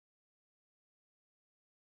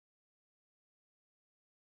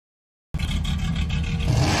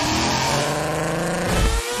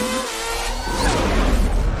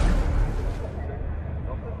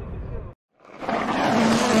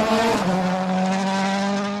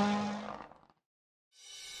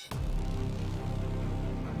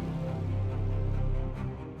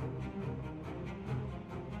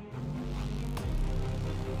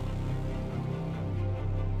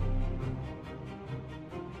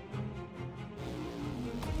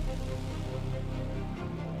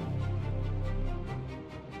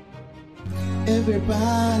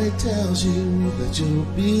Everybody tells you that you'll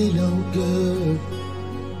be no good,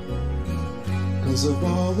 'cause of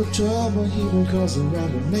all the trouble you've been causing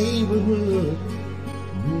around the neighborhood.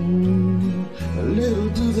 Little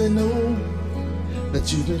do they know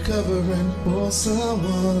that you've been covering for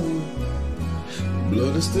someone.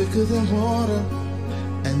 Blood is thicker than water,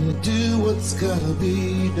 and you do what's gotta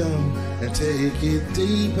be done and take it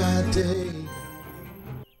day by day.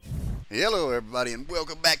 Hello everybody and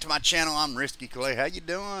welcome back to my channel. I'm RiskyClay. How you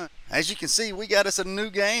doing? As you can see, we got us a new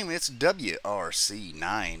game. It's WRC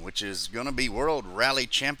 9, which is going to be World Rally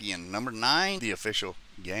Champion number 9, the official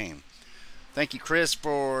game. Thank you, Chris,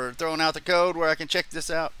 for throwing out the code where I can check this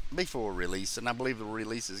out before release. And I believe the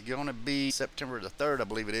release is going to be September the 3rd, I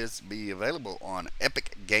believe it is. Be available on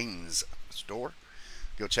Epic Games Store.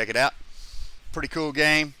 Go check it out. Pretty cool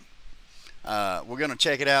game. We're going to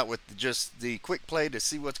check it out with just the quick play to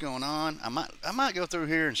see what's going on. I might go through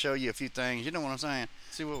here and show you a few things. You know what I'm saying?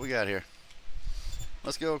 See what we got here.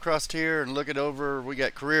 Let's go across here and look it over. We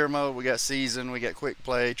got career mode, we got season, we got quick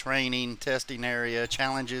play, training, testing area,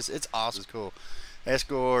 challenges. It's awesome. It's cool.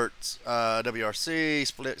 Escorts, WRC,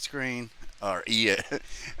 split screen, or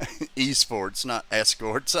esports, not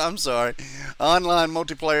escorts. I'm sorry. Online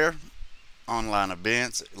multiplayer, online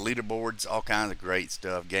events, leaderboards, all kinds of great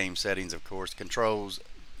stuff. Game settings, of course, controls,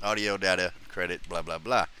 audio, data, credit, blah blah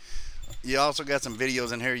blah. You also got some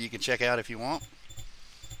videos in here you can check out if you want.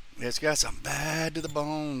 It's got some bad to the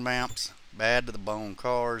bone maps, bad to the bone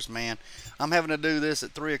cars, man. I'm having to do this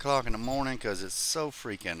at 3 o'clock in the morning because it's so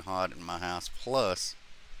freaking hot in my house. Plus,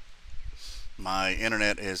 my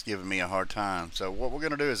internet is giving me a hard time. So what we're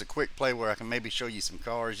going to do is a quick play where I can maybe show you some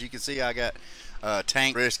cars. You can see I got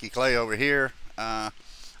tank RiskyClay over here. I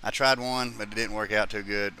tried one, but it didn't work out too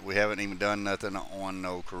good. We haven't even done nothing on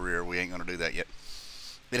no career. We ain't going to do that yet.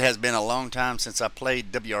 It has been a long time since I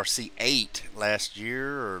played WRC 8 last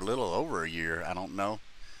year, or a little over a year. I don't know.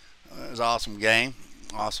 It was an awesome game.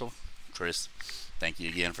 Also, Chris, thank you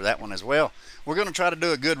again for that one as well. We're going to try to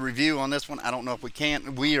do a good review on this one. I don't know if we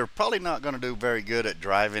can. We are probably not going to do very good at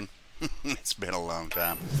driving. It's been a long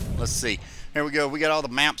time. Let's see. Here we go. We got all the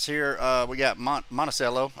maps here. We got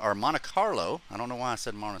Monticello, or Monte Carlo. I don't know why I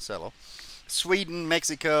said Monticello. Sweden,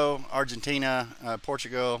 Mexico, Argentina,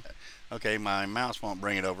 Portugal. Okay, my mouse won't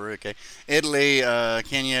bring it over. Okay, Italy,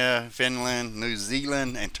 Kenya, Finland, New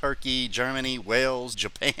Zealand, and Turkey, Germany, Wales,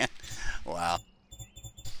 Japan. Wow.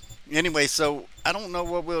 Anyway, so I don't know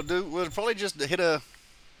what we'll do. We'll probably just hit a,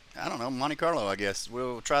 I don't know, Monte Carlo, I guess.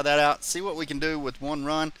 We'll try that out, see what we can do with one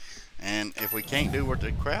run. And if we can't do worth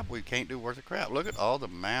the crap, we can't do worth the crap. Look at all the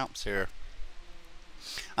maps here.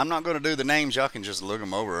 I'm not going to do the names. Y'all can just look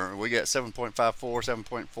them over. We got 7.54,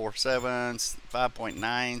 7.47,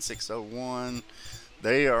 5.9, 601.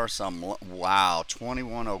 They are some, wow,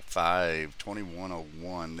 2105,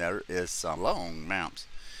 2101. There is some long maps.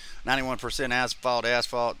 91% asphalt,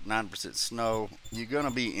 9% snow. You're going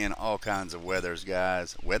to be in all kinds of weathers,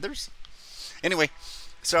 guys. Weathers? Anyway,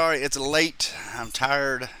 sorry, it's late. I'm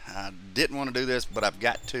tired. I didn't want to do this, but I've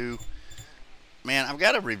got to. Man, I've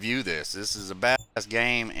got to review this. This is a badass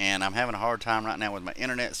game, and I'm having a hard time right now with my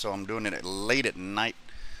internet, so I'm doing it late at night.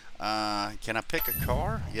 Can I pick a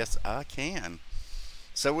car? Yes, I can.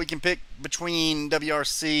 So we can pick between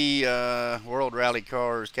WRC World Rally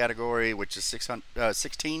Cars category, which is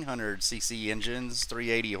 1600 cc engines,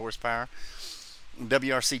 380 horsepower.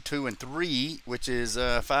 WRC 2 and 3, which is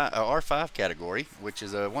R5 category, which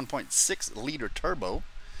is a 1.6 liter turbo,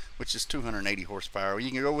 which is 280 horsepower.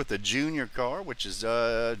 You can go with the junior car, which is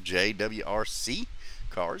JWRC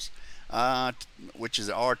cars, which is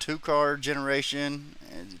R2 car generation,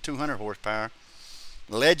 200 horsepower.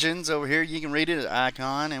 Legends over here, you can read it at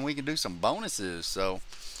Icon, and we can do some bonuses. So,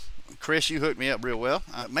 Chris, you hooked me up real well.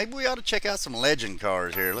 Maybe we ought to check out some legend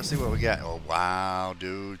cars here. Let's see what we got. Oh, wow,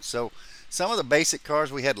 dude. So, some of the basic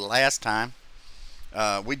cars we had last time.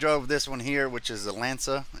 We drove this one here, which is a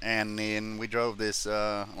Lanza, and then we drove this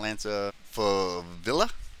Lanza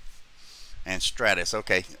Favilla and Stratus.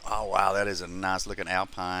 Okay. Oh wow, that is a nice looking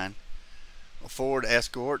Alpine. A Ford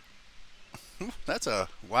Escort. That's a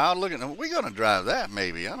wild looking. We're gonna drive that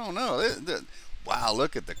maybe. I don't know. Wow,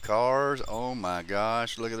 look at the cars. Oh my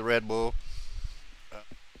gosh, look at the Red Bull.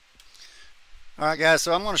 Alright guys,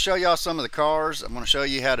 so I'm going to show y'all some of the cars. I'm going to show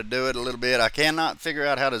you how to do it a little bit. I cannot figure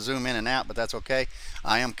out how to zoom in and out, but that's okay.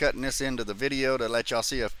 I am cutting this into the video to let y'all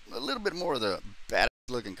see a little bit more of the badass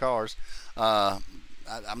looking cars. I'm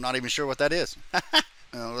not even sure what that is.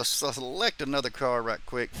 Let's select another car right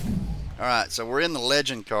quick. Alright, so we're in the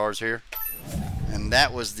legend cars here. And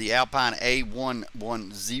that was the Alpine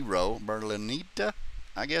A110 Berlinita,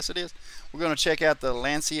 I guess it is. We're going to check out the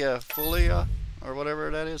Lancia Folia. or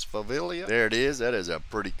whatever that is. Favilla. There it is. That is a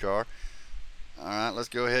pretty car. Alright, let's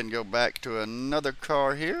go ahead and go back to another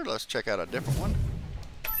car here. Let's check out a different one.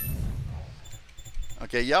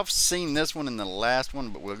 Okay, y'all have seen this one in the last one,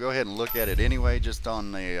 but we'll go ahead and look at it anyway, just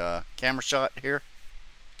on the camera shot here.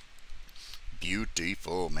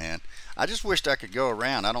 Beautiful, man. I just wished I could go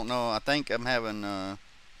around. I don't know. I think I'm having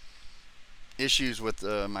issues with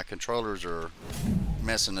my controllers are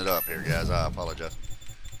messing it up here, guys. I apologize.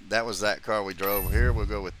 That was that car we drove here. We'll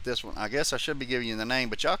go with this one. I guess I should be giving you the name,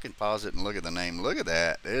 but y'all can pause it and look at the name. Look at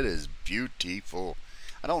that. It is beautiful.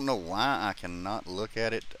 I don't know why I cannot look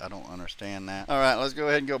at it. I don't understand that. All right, let's go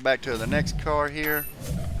ahead and go back to the next car here.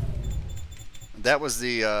 That was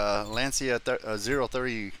the Lancia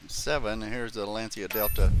 037. Here's the Lancia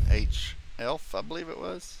Delta H Elf, I believe it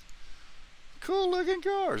was. Cool looking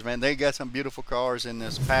cars, man. They got some beautiful cars in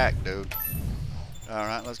this pack, dude. All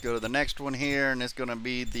right, let's go to the next one here, and it's going to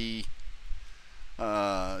be the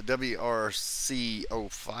WRC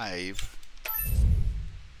 05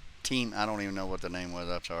 team. I don't even know what the name was.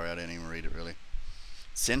 I'm sorry, I didn't even read it really.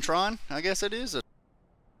 Centron, I guess it is.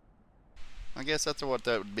 I guess that's what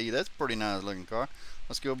that would be. That's a pretty nice looking car.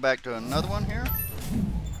 Let's go back to another one here.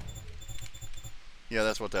 Yeah,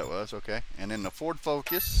 that's what that was. Okay. And then the Ford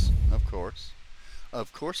Focus, of course.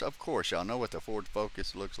 Of course, y'all know what the Ford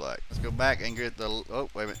Focus looks like. Let's go back and get the, oh,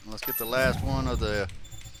 wait a minute. Let's get the last one of the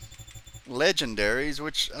legendaries,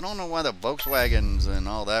 which I don't know why the Volkswagens and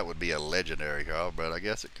all that would be a legendary car, but I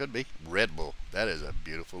guess it could be. Red Bull. That is a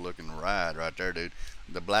beautiful looking ride right there, dude.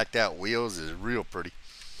 The blacked out wheels is real pretty.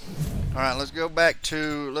 All right, let's go back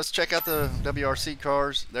to, let's check out the WRC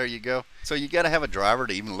cars. There you go. So you got to have a driver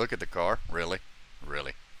to even look at the car. Really?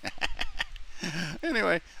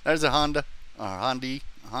 Anyway, there's a Honda. Hyundai.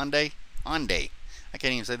 I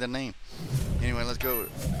can't even say the name. Anyway, let's go.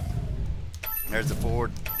 There's the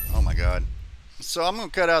Ford. Oh my God. So I'm gonna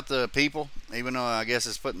cut out the people, even though I guess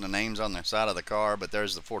it's putting the names on the side of the car. But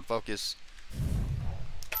there's the Ford Focus.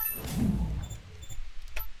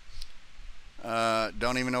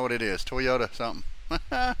 Don't even know what it is. Toyota something.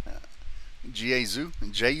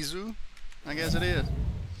 Jezu, I guess it is.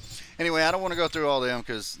 Anyway, I don't want to go through all them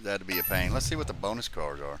because that'd be a pain. Let's see what the bonus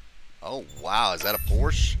cars are. Oh, wow. Is that a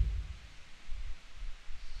Porsche?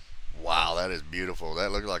 Wow, that is beautiful.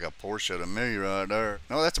 That looks like a Porsche to me right there.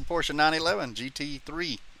 No, that's a Porsche 911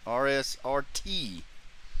 GT3 RSR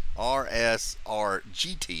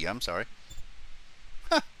GT. I'm sorry.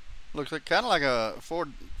 Huh. Looks like kind of like a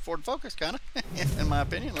Ford Focus, kind of, in my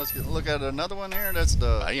opinion. Let's look at another one here. That's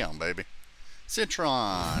the damn baby.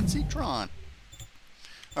 Citroen.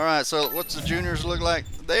 All right, so what's the juniors look like?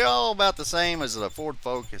 They all about the same as the Ford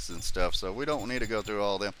Focus and stuff, so we don't need to go through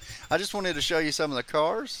all of them. I just wanted to show you some of the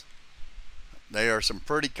cars. They are some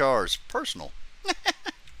pretty cars. Personal. All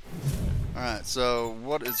right, so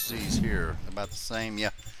what is these here? About the same?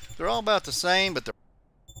 Yeah, they're all about the same, but they're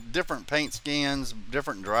different paint skins,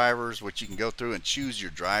 different drivers, which you can go through and choose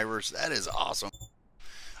your drivers. That is awesome.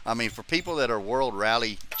 I mean, for people that are World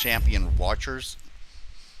Rally Champion watchers,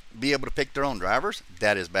 be able to pick their own drivers,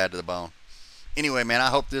 that is bad to the bone. Anyway, man, I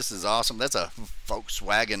hope this is awesome. That's a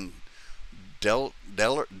Volkswagen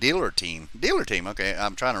dealer team. Okay,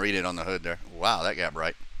 I'm trying to read it on the hood there. Wow, that got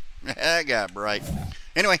bright. That got bright.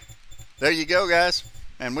 Anyway, there you go, guys.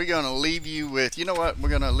 And we're going to leave you with, you know what we're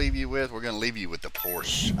going to leave you with? We're going to leave you with the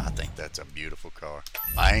Porsche. I think that's a beautiful car.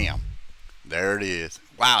 Bam. There it is.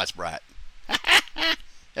 Wow, it's bright.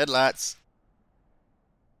 Headlights.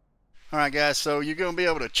 Alright guys, so you're going to be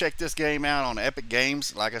able to check this game out on Epic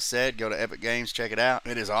Games. Like I said, go to Epic Games, check it out.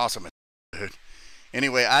 It is awesome.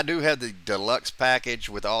 Anyway, I do have the deluxe package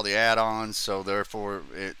with all the add-ons, so therefore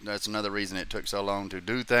that's another reason it took so long to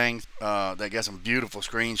do things. They got some beautiful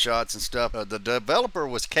screenshots and stuff. The developer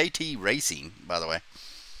was KT Racing, by the way.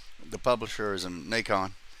 The publisher is in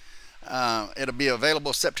Nacon. It'll be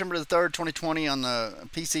available September the 3rd, 2020 on the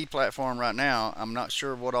PC platform right now. I'm not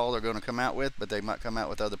sure what all they're going to come out with, but they might come out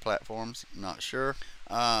with other platforms. Not sure.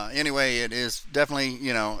 Anyway, it is definitely,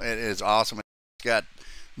 you know, it is awesome. It's got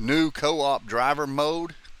new co-op driver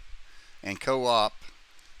mode and co-op.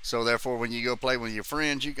 So therefore, when you go play with your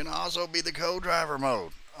friends, you can also be the co-driver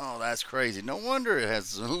mode. Oh, that's crazy. No wonder it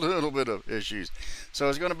has a little bit of issues. So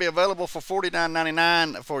it's going to be available for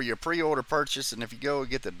 $49.99 for your pre-order purchase. And if you go and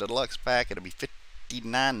get the deluxe pack, it'll be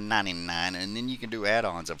 $59.99. And then you can do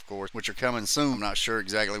add-ons, of course, which are coming soon. I'm not sure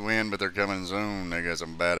exactly when, but they're coming soon. They got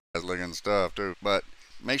some badass looking stuff, too. But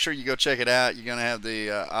make sure you go check it out. You're going to have the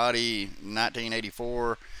Audi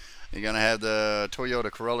 1984. You're going to have the Toyota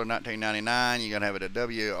Corolla 1999. You're going to have it a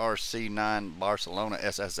WRC 9 Barcelona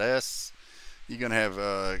SSS. You're going to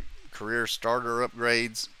have career starter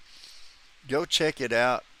upgrades. Go check it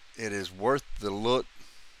out. It is worth the look.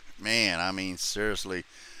 Man, I mean, seriously.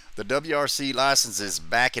 The WRC license is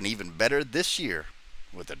back and even better this year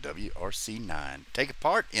with the WRC 9. Take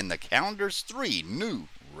part in the Calendar's 3 new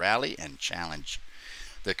Rally and Challenge.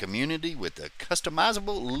 The community with a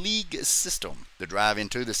customizable league system to drive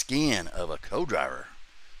into the skin of a co-driver.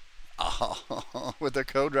 Oh, with the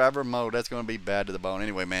co-driver mode, that's going to be bad to the bone.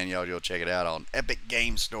 Anyway, man, y'all go check it out on Epic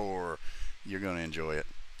Game Store. You're going to enjoy it.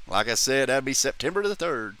 Like I said, that'll be September the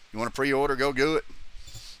 3rd. You want to pre-order, go do it.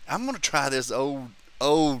 I'm going to try this old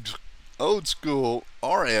school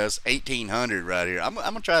RS 1800 right here. I'm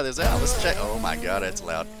going to try this out. Let's check. Oh my God, that's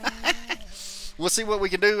loud. We'll see what we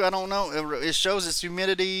can do. I don't know. It shows its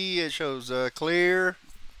humidity. It shows clear.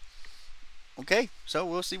 Okay, so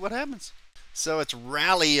we'll see what happens. So it's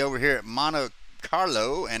Rally over here at Monte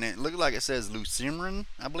Carlo, and it looks like it says Lucimerin,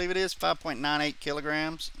 I believe it is, 5.98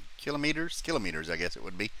 kilometers, I guess it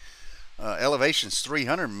would be. Elevation's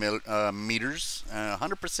 300 meters,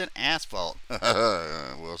 100% asphalt.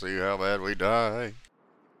 We'll see how bad we die.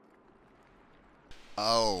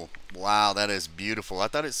 Oh, wow, that is beautiful. I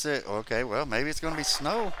thought it said, okay, well, maybe it's going to be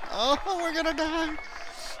snow. Oh, we're going to die.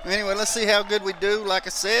 Anyway, let's see how good we do. Like I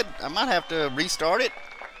said, I might have to restart it.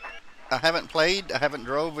 I haven't played, I haven't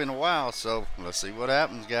drove in a while, so let's see what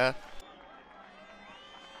happens, guys.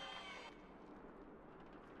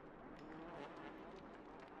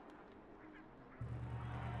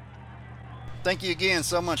 Thank you again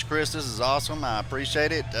so much, Chris. This is awesome. I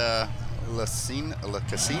appreciate it. Le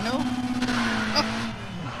Casino?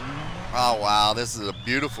 Oh, wow. This is a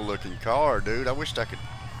beautiful looking car, dude. I wished I could.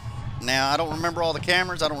 Now, I don't remember all the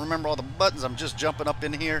cameras. I don't remember all the buttons. I'm just jumping up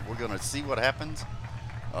in here. We're going to see what happens.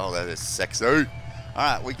 Oh, that is sexy. All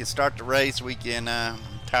right, we can start the race. We can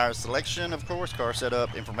tire selection, of course, car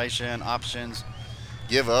setup, information, options,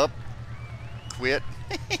 give up, quit.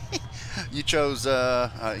 You chose,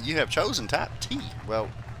 you have chosen type T. Well,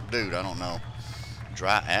 dude, I don't know.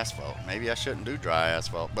 Dry asphalt. Maybe I shouldn't do dry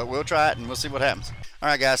asphalt, but we'll try it and we'll see what happens. All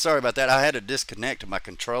right, guys, sorry about that. I had to disconnect my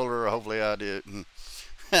controller. Hopefully I didn't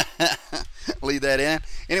leave that in.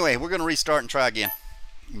 Anyway, we're going to restart and try again.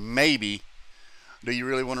 Maybe. Do you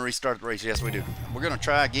really want to restart the race? Yes, we do. We're going to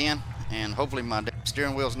try again, and hopefully my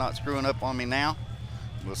steering wheel's not screwing up on me now.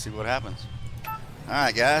 We'll see what happens. All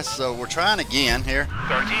right, guys, so we're trying again here.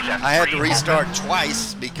 I had to restart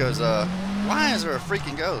twice because, why is there a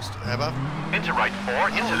freaking ghost? Have I? Into right 4,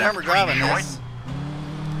 into left remember driving short. this.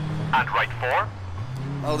 And right 4.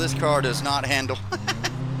 Oh, this car does not handle.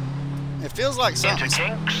 It feels like something's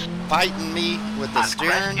fighting me with the and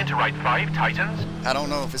steering. crest into right 5, tightens. I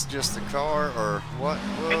don't know if it's just the car or what.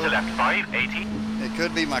 Whoa. Into left 5, 80. It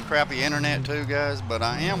could be my crappy internet too, guys, but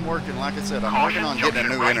I am working, like I said, I'm Caution, working on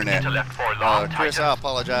getting a new right, internet. Into left 4, long, Chris, I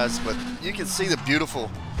apologize, but you can see the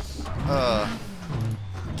beautiful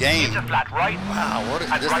game. Into flat right. Wow, what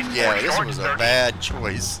is this? Right Yeah, this short, was a 30. bad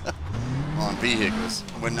choice on vehicles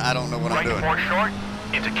when I don't know what I'm Right doing. 4 short.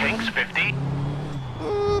 Into kinks, 50.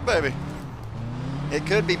 Ooh, baby. It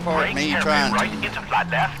could be part of Brake, me hairpin trying right, to into flat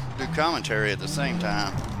left. do commentary at the same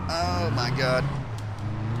time. Oh my God.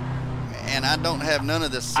 And I don't have none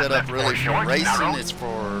of this set up really for short, racing, narrow. it's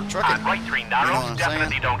for trucking. And right 3 You know narrows, what I'm definitely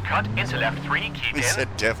saying? don't cut. Into left 3, keep He in. said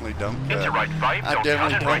definitely don't cut. Into right 5, I don't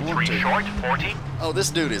definitely cut. And don't right want 3 to. short, 40. Oh,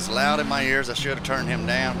 this dude is loud in my ears. I should have turned him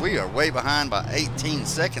down. We are way behind by 18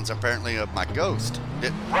 seconds apparently of my ghost.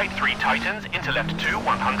 Right 3 tightens, into left 2,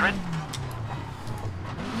 100.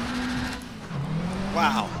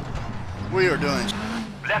 Wow. We are doing...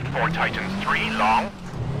 Left 4 tightens, 3 long.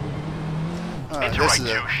 Into this right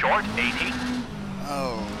is 2 short, 80.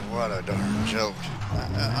 Oh, what a darn joke.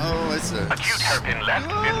 Oh, it's a... Acute hairpin left,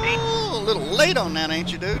 50. Oh, a little late on that,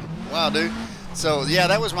 ain't you, dude? Wow, dude. So, yeah,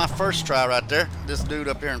 that was my first try right there. This dude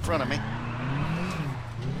up here in front of me.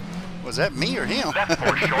 Was that me or him? Left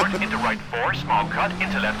 4 short, into right 4, small cut,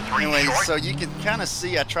 into left 3 Anyway, short. so you can kind of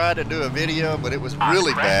see I tried to do a video, but it was And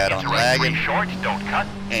really crest, bad on into right 3 lagging short, don't cut.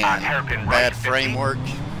 and hairpin bad right, 50. framework.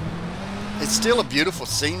 It's still a beautiful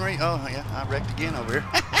scenery. Oh, yeah, I wrecked again over here.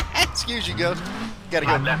 Excuse you, Ghost. Gotta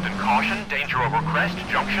go. And left and caution, danger over crest,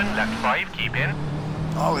 junction, left 5, keep in.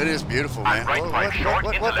 Oh, it is beautiful, man. And right 5 short,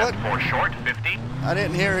 into left 4 short, 50. I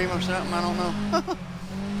didn't hear him or something, I don't know.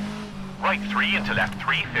 Right 3 into left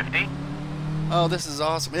 3, 50. Oh, this is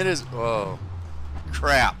awesome. It is. Oh,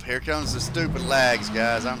 crap. Here comes the stupid lags,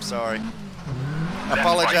 guys. I'm sorry. I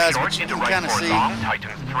apologize, but you can kind of see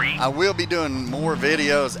I will be doing more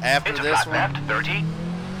videos after this one. Left, 30.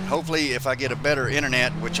 Hopefully, if I get a better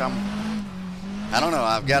internet, which I don't know.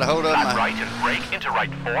 I've got a hold of my... Right and brake into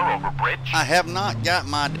right 4 over bridge. I have not got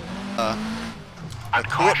my And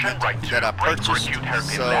caution, equipment right that I to brake for purchased. acute hairpin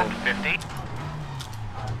So left 50.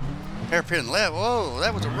 hairpin left. Whoa,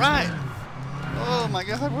 that was a right. Oh my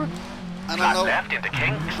God, I don't Flat know. left into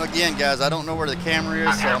kinks. Again, guys, I don't know where the camera is,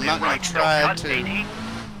 And so I'm hairpin not going right, to don't try cut, to 80.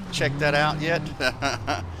 check that out yet.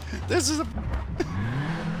 This is a.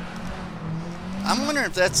 I'm wondering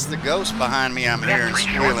if that's the ghost behind me I'm hearing Left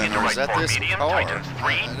 3 short squealing, into or is right that 4 this medium, car? tightens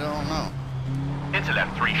 3. I don't know. Into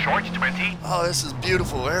left 3 short, 20. Oh, this is a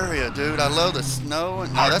beautiful area, dude. I love the snow. No,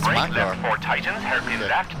 Hard that's my brake, car. left 4 tightens, hairpin Okay.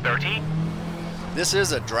 left 30. This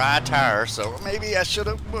is a dry tire, so maybe I should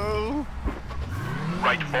have. Whoa.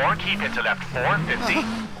 Right 4, keep into left 4, 50.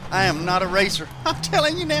 I am not a racer. I'm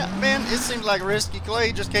telling you now, man. It seems like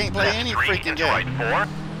RiskyClay just can't play Left any 3 freaking into game. right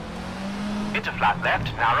 4. Into flat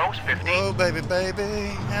left, narrows 50. Oh, baby,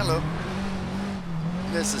 baby. Hello.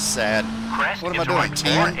 This is sad. Crest What am I into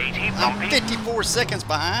doing? right 4, 10? 80, I'm bumpy. 54 seconds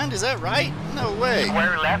behind. Is that right? No way.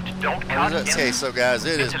 Square left, don't cut. Okay, so guys,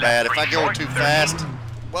 it is Into bad. left If I 3 go short, too 30. fast,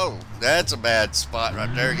 whoa, that's a bad spot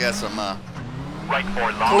right there. Got some Right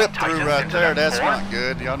 4 long, clip through tightens right into there. left That's 4. not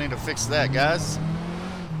good. Y'all need to fix that, guys.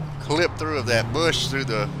 Clip through of that bush through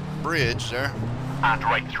the bridge there. And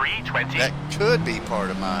right 3, 20. That could be part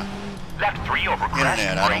of my Left 3 over crest,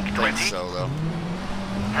 internet. I don't brake think 20. so, though.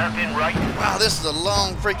 Hairpin right. Wow, this is a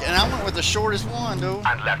long freaking. And I went with the shortest one, dude.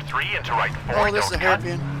 And left 3 into right 4, Oh, this is a don't cut.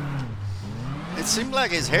 hairpin. It seemed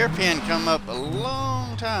like his hairpin come up a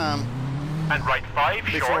long time And right 5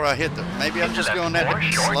 before short. I hit the. Maybe I'm Into just left going that 4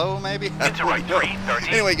 bit short. slow, maybe. I Into don't right know. 3, 30.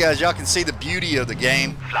 Anyway, guys, y'all can see the beauty of the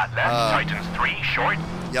game. Flat left, tightens 3 short.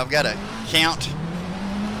 Y'all got to count.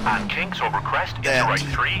 And kinks over crest into That. right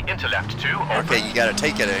 3, into left 2, open. Okay, you got to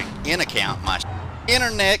take it in account my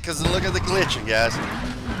internet, because look at the glitching, guys.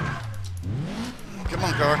 Come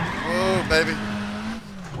on, car. Whoa, baby.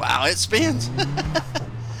 Wow, it spins.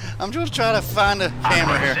 I'm just trying to find a And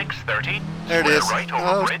camera right here. 6, 30. There it Square is. right over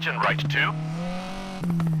Oh. bridge and right 2.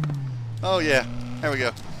 Oh, yeah. There we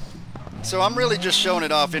go. So I'm really just showing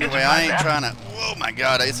it off anyway. I ain't trying to. Oh, my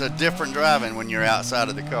God. It's a different driving when you're outside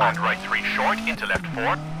of the car. And right 3 short, into left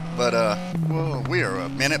 4. But, whoa, we are a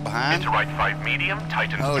minute behind. Into right 5 medium,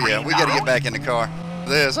 tightens Oh, 3, yeah. We got to narrows. get back in the car.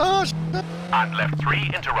 This. Oh, And left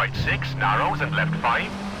 3 into right 6, narrows, and left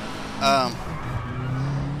 5.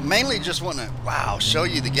 mainly just want to, wow, show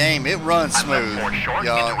you the game. It runs And left smooth. 4 short,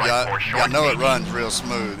 Y'all, into right y'all, 4 short, y'all know it 80. runs real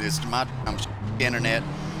smooth. It's my internet.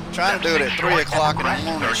 Trying to do it Left at 6 3 short, o'clock in the crest,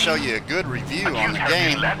 morning to 30. show you a good review on Acute the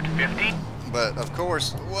hairpin game. left 50. But, of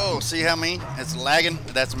course, whoa, see how it's lagging?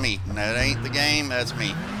 That's me. That ain't the game. That's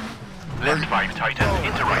me. Left 5 tightens, Oh,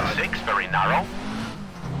 into my right God. 6, very narrow.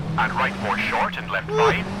 And right 4 short and left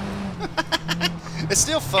 5. It's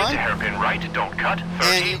still fun. Into hairpin right, don't cut.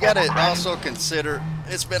 30 And you got to over crest. also consider,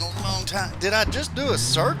 it's been a long time. Did I just do a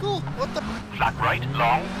circle? What the? Flat right,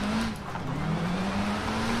 long.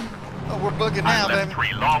 Oh, we're booking And now, left baby.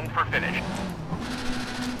 3 long for finish.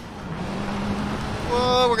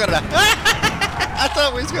 Whoa, we're gonna die. I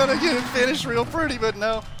thought we was gonna get it finished real pretty, but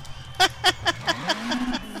no.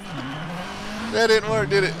 That didn't work,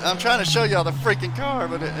 did it? I'm trying to show y'all the freaking car,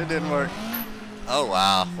 but it didn't work. Oh,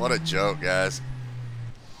 wow. What a joke, guys.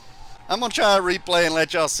 I'm gonna try a replay and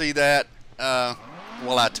let y'all see that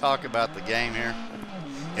while I talk about the game here.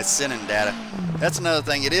 It's sending data. That's another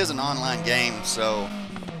thing. It is an online game, so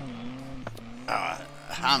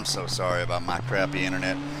I'm so sorry about my crappy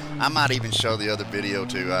internet. I might even show the other video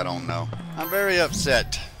too. I don't know. I'm very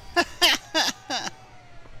upset.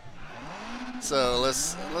 So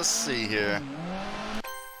let's see here.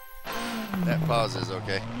 That pauses,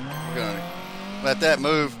 okay. We're gonna let that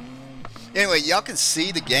move. Anyway, y'all can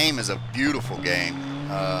see the game is a beautiful game.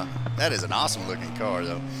 That is an awesome looking car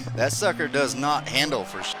though. That sucker does not handle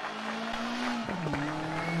for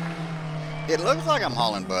It looks like I'm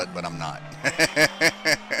hauling butt, but I'm not.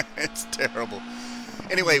 It's terrible.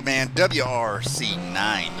 Anyway, man, WRC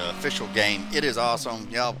 9, the official game, it is awesome.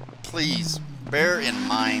 Y'all, please bear in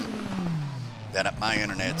mind that my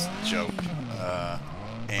internet's a joke.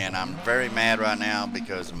 And I'm very mad right now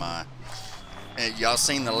because my... Y'all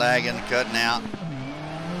seen the lagging, cutting out.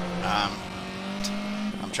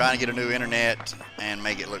 I'm trying to get a new internet and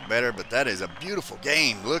make it look better, but that is a beautiful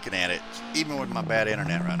game looking at it, even with my bad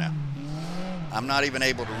internet right now. I'm not even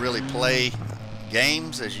able to really play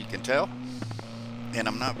games, as you can tell, and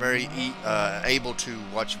I'm not very able to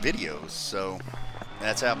watch videos, so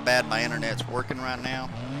that's how bad my internet's working right now.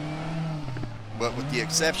 But with the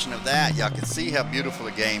exception of that, y'all can see how beautiful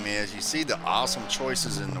the game is. You see the awesome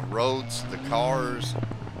choices in the roads, the cars.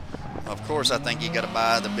 Of course, I think you got to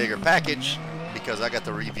buy the bigger package because I got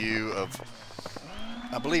the review of,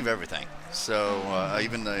 I believe, everything. So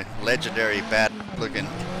even the legendary bad looking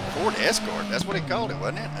Ford Escort. That's what he called it,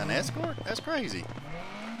 wasn't it? An Escort? That's crazy.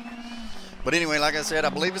 But anyway, like I said, I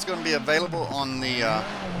believe it's going to be available on the,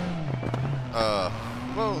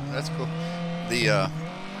 whoa, that's cool. The,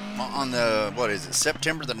 on the, what is it,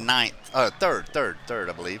 September the 9th, 3rd,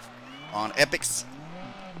 I believe, on Epic's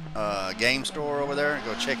game store over there.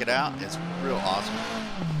 Go check it out. It's real awesome.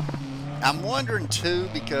 I'm wondering too,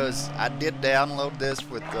 because I did download this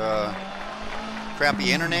with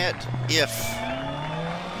crappy internet, if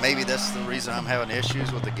maybe that's the reason I'm having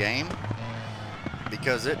issues with the game,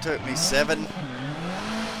 because it took me 7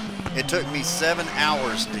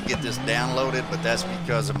 hours to get this downloaded, but that's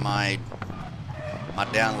because of my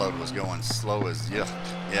download was going slow as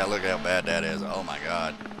yeah, look how bad that is. Oh my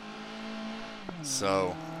god.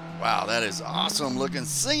 So wow, that is awesome looking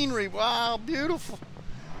scenery. Wow, beautiful.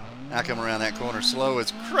 I come around that corner slow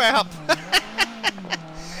as crap.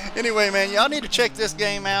 Anyway, man, y'all need to check this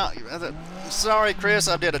game out. Sorry, Chris,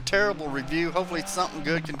 I did a terrible review. Hopefully something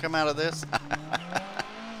good can come out of this.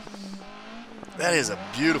 That is a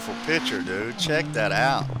beautiful picture, dude. Check that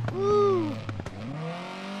out. Woo.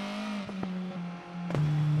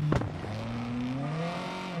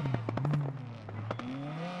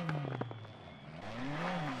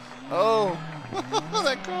 Oh,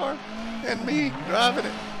 that car and me driving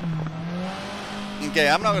it. Okay,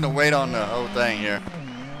 I'm not going to wait on the whole thing here.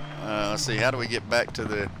 Let's see, how do we get back to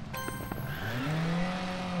the...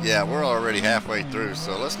 Yeah, we're already halfway through,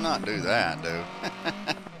 so let's not do that, dude.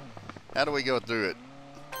 How do we go through it?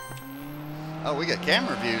 Oh, we got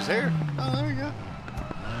camera views here. Oh, there we go.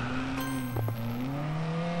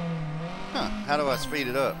 Huh, how do I speed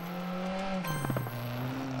it up?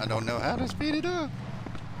 I don't know how to speed it up.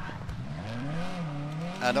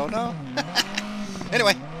 I don't know.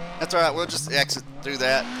 Anyway, that's alright. We'll just exit through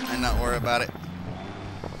that and not worry about it.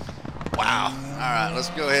 Wow. Alright, let's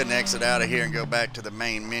go ahead and exit out of here and go back to the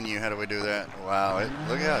main menu. How do we do that? Wow,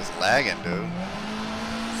 look how it's lagging, dude.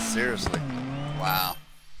 Seriously. Wow.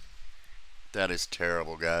 That is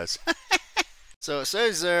terrible, guys. So it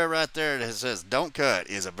says there, right there, it says, don't cut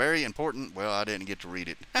is a very important... Well, I didn't get to read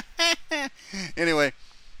it. Anyway,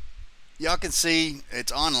 y'all can see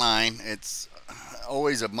it's online. It's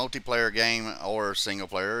always a multiplayer game or single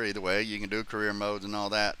player. Either way, you can do career modes and all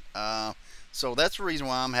that. So that's the reason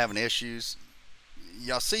why I'm having issues.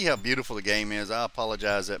 Y'all see how beautiful the game is. I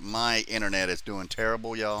apologize that my internet is doing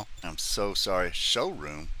terrible, y'all. I'm so sorry.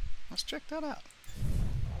 Showroom. Let's check that out.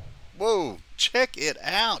 Whoa, check it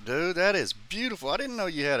out, dude. That is beautiful. I didn't know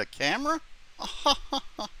you had a camera.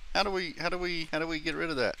 How do we get rid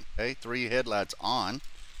of that? Okay, 3 headlights on.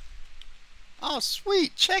 Oh,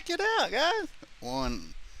 sweet. Check it out, guys.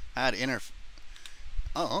 One hide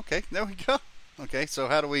Oh, okay. There we go. Okay, so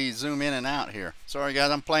how do we zoom in and out here? Sorry, guys,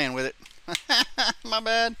 I'm playing with it. My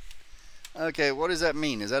bad. Okay, what does that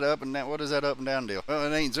mean? Is that up and down? What is that up and down deal?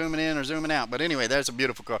 Well, it ain't zooming in or zooming out. But anyway, that's a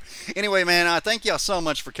beautiful car. Anyway, man, I thank y'all so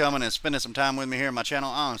much for coming and spending some time with me here on my channel.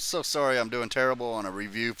 I'm so sorry I'm doing terrible on a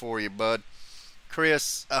review for you, bud.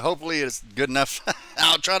 Chris, hopefully it's good enough.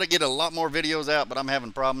 I'll try to get a lot more videos out, but I'm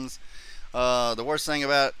having problems. The worst thing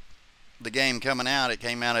about the game coming out, it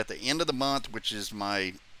came out at the end of the month, which is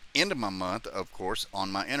my end of my month, of course,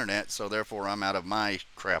 on my internet. So therefore, I'm out of my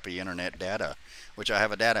crappy internet data, which I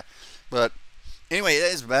have a data. But anyway,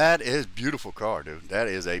 it is bad. It is a beautiful car, dude. That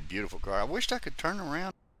is a beautiful car. I wished I could turn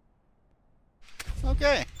around.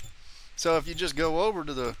 Okay. So if you just go over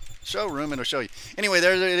to the showroom, it'll show you. Anyway,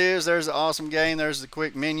 there it is. There's the awesome game. There's the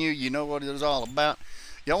quick menu. You know what it is all about.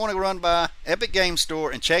 Y'all want to run by Epic Game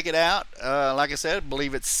Store and check it out. Like I said, I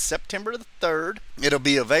believe it's September the 3rd. It'll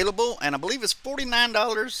be available, and I believe it's $49,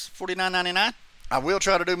 $49.99. I will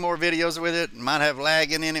try to do more videos with it. Might have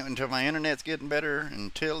lagging in it until my internet's getting better.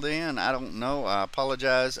 Until then, I don't know. I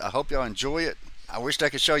apologize. I hope y'all enjoy it. I wished I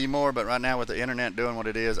could show you more, but right now with the internet doing what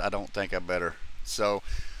it is, I don't think I better. So,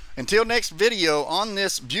 until next video on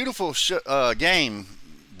this beautiful game,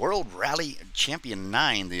 World Rally Champion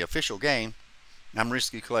 9, the official game, I'm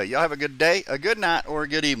RiskyClay. Y'all have a good day, a good night, or a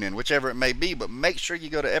good evening, whichever it may be. But make sure you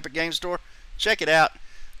go to Epic Game Store. Check it out.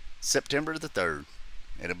 September the 3rd.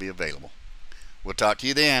 It'll be available. We'll talk to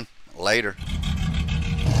you then. Later.